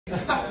No,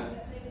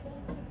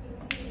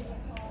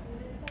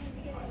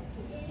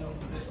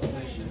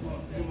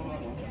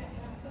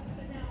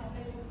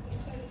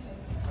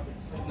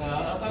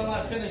 I don't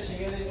like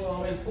finishing anymore. I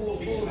mean,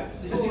 Paul. You don't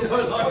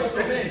like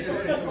finishing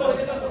anymore.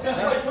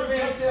 Just wait for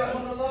me until I'm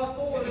on the last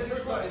ball and then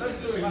just like so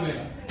doing me.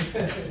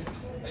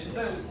 It's still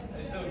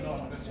not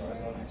a good size,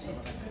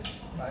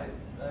 I think.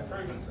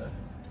 Improvements there.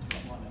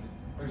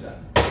 Who's that?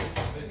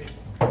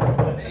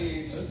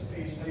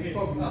 He's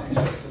probably not in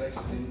shot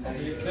selection and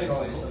he's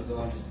excited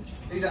sometimes.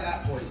 He's at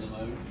that point at the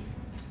moment.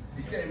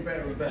 He's getting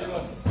better and better.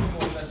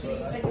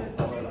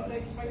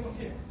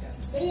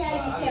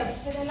 Behave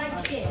yourself for the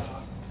lunch gift.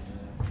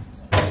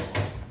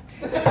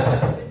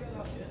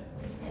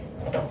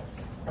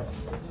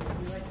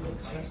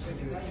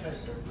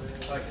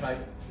 Okay,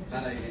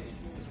 and eat it.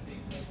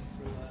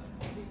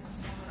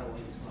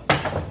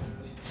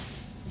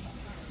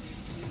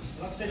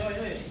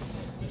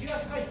 Did you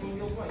have cake from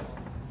your plate?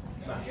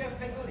 No. Did you have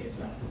cake earlier?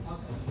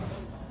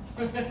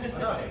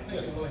 No.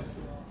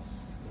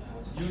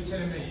 You were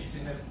telling me you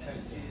didn't have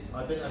cake. I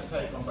didn't have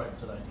cake on break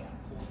today.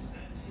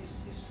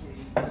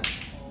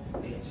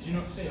 Did you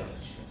not see it?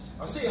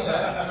 I see it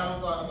there, and I was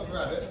like, I'm not going to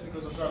have it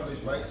because I'm trying to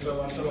lose weight,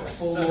 so I've got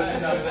four pockets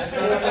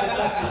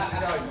to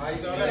go,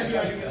 mate.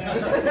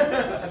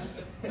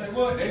 It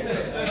worked, isn't it?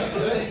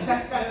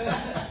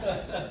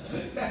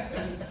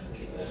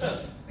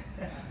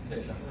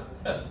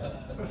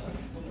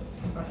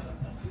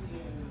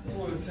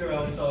 More than 2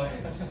 hours diet.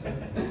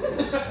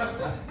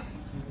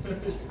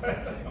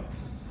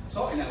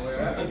 Sorry now, we're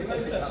out. You know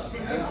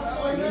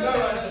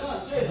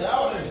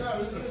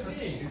it's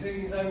He's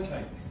eating his own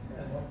cakes.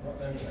 Not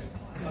them cakes.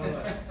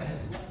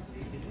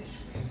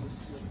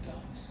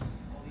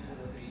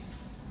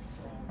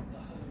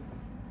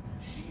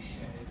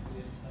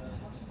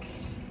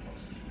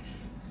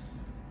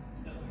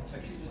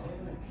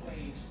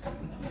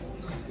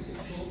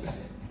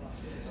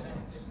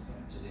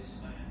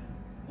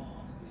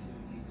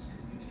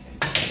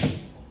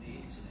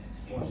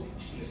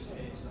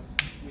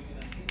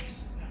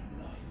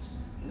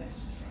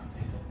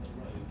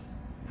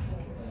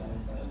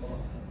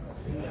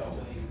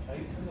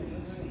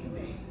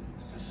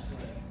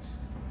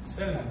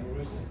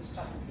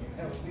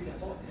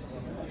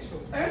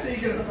 How's he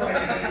going to play it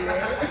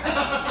anywhere?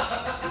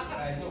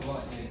 He's not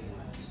like you.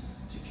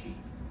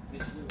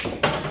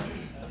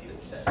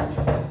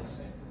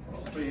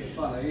 It's being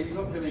funny. He's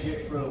not going to get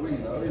through a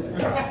window, is he?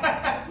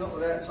 Not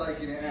without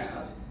taking it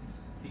out.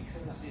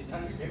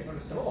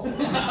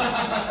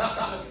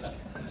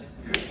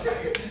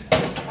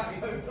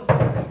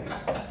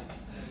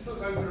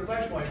 Looks over the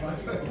flashlight, mate.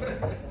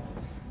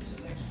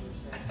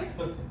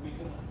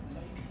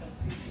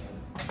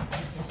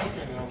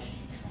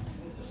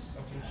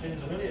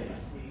 Chin's a million.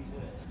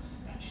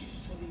 And she's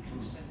fully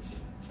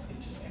consented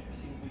into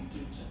everything we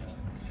do to her,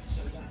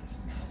 so that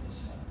covers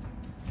her.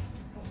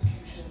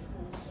 Prosecution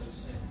also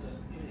said that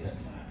it is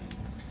planning,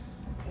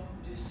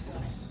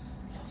 undiscussed,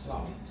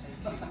 possibly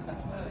taking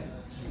part in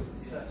her to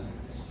the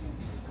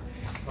studio.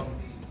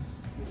 Probably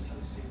was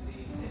hosting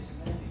the This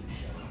Morning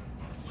show.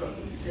 So,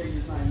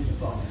 his name is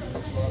Bond.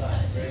 Looks like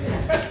that,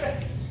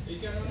 really.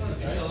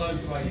 It's a low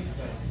grade.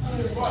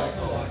 It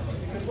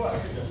could work.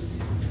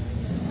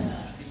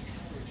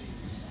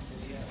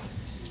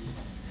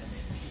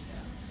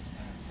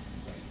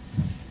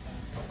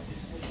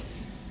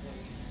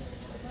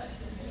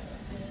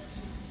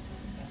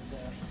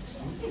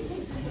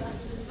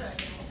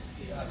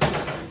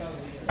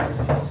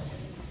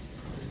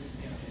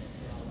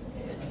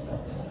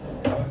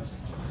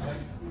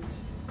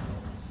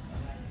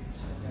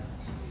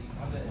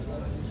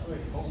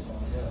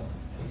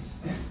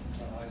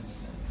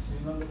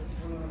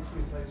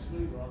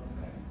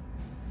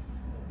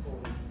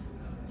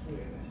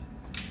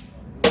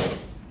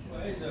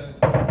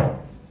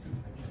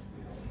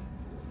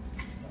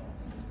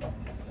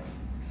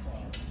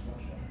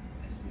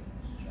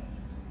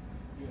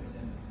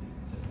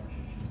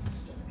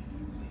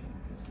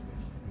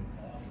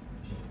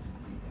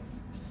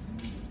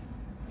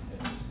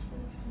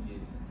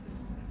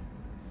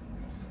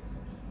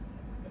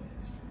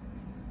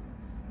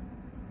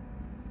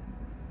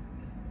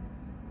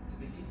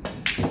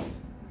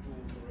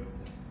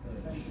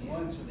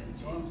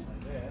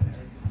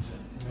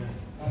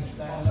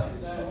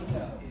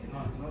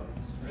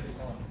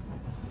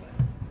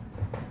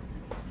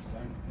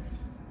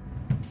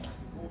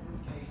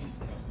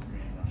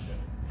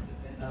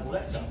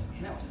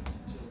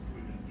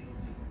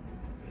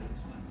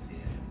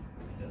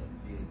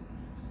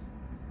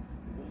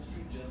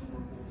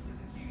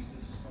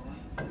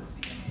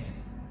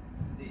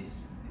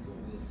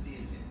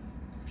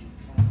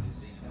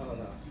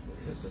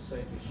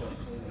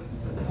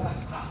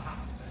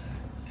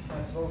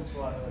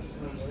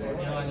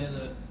 Behind, is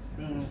it?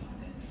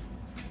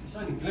 It's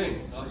only blue.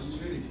 Like, you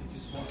really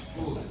just want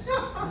flawless.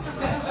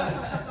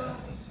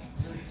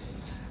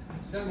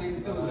 You don't need to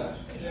do that.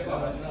 Yeah,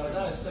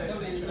 no, it's so You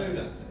don't need to do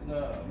that. No.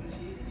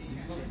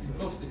 You've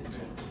lost it.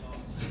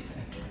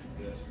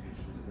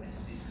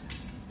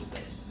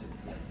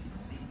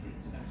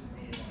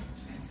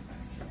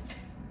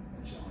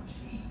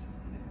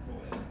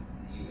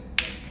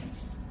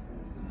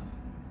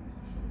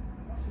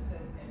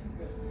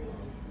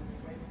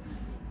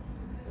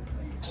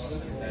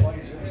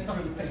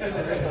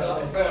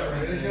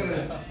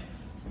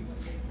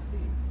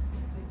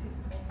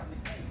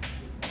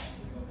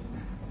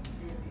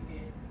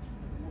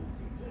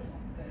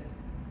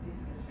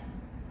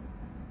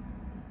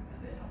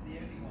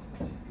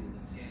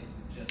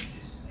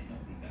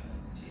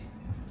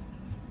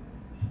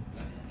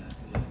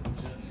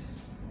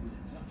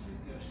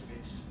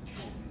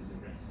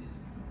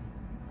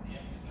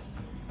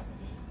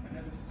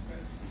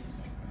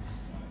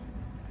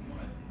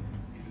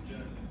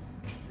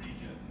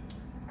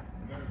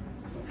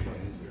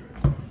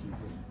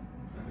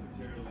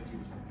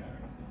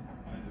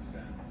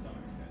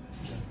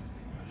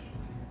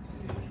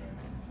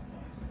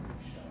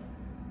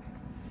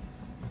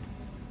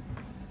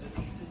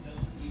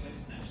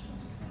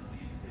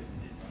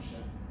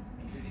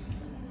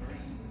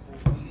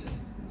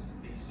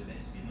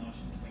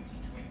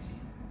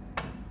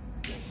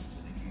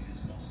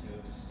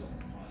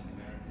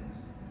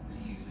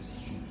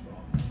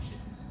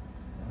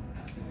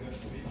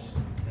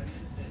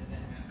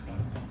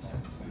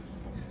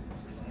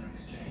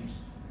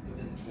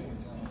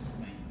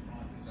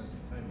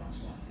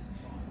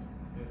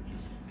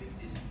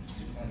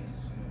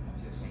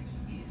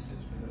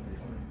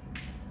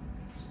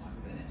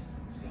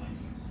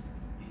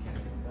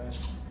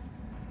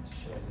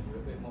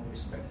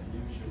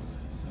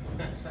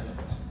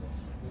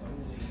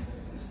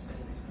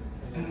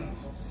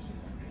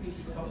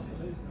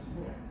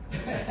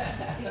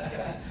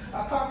 I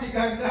can't be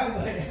going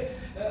down there.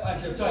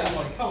 Actually, I'll tell you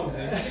what, cold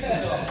man. Kick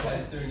his arse while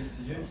he's doing this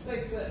to you.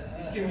 Six.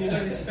 He's giving you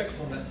no respect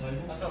on that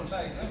table. That's what I'm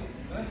saying.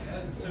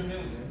 2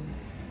 million.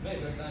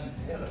 Viet went down to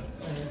yellow.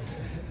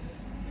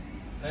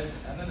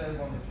 And then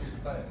everyone refused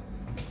to pay it.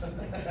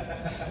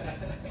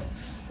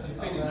 You've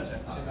been in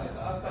it.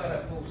 I've done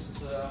that course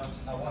since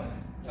I won it.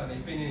 Tony,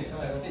 you've been in it. I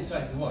didn't say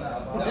for what. No,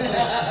 I didn't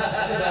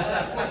ask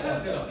that question,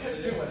 did I?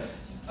 Did you win it?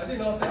 I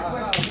didn't ask that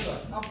question, did I?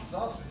 I was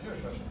asking you a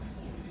question.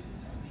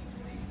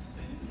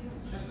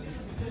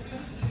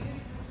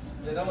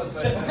 Yeah, that was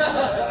bad.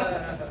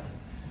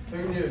 Who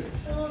knew?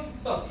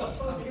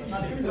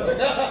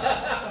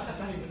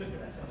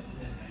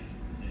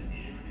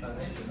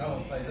 No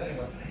one plays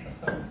anyway.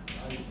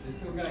 They're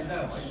still going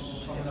down, mate.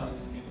 It's coming up.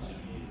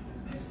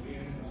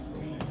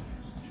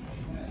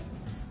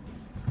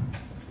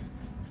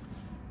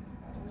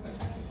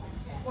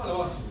 Well, the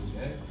Arsenal,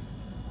 yeah.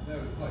 They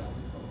would play.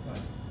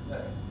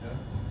 Yeah.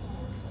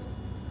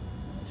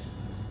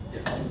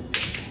 Yeah.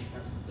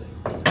 That's the thing.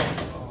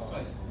 Oh,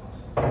 place.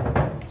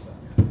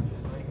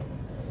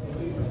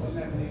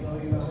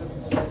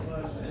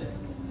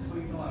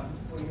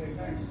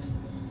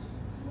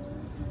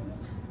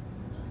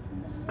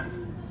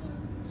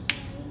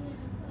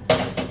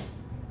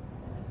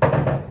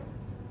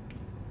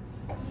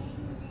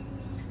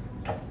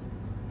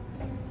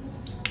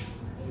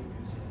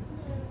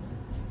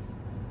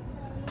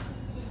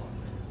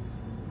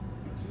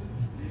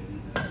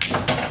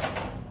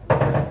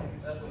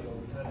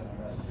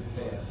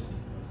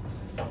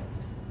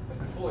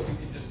 Before you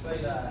could just say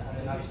that and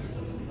then absolutely.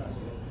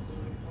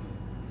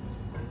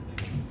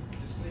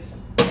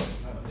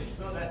 It's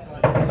not that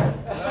time.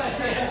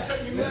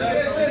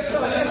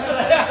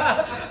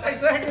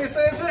 Exactly the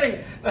same thing.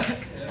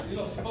 Yeah, you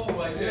lost the ball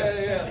right there.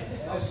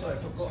 Yeah. Oh, sorry, I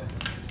forgot.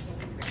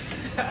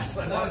 That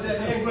was at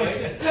the end,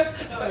 mate. That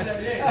was at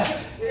the end.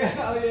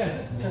 Yeah, oh yeah.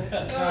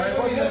 No, it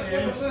wasn't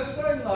the first time.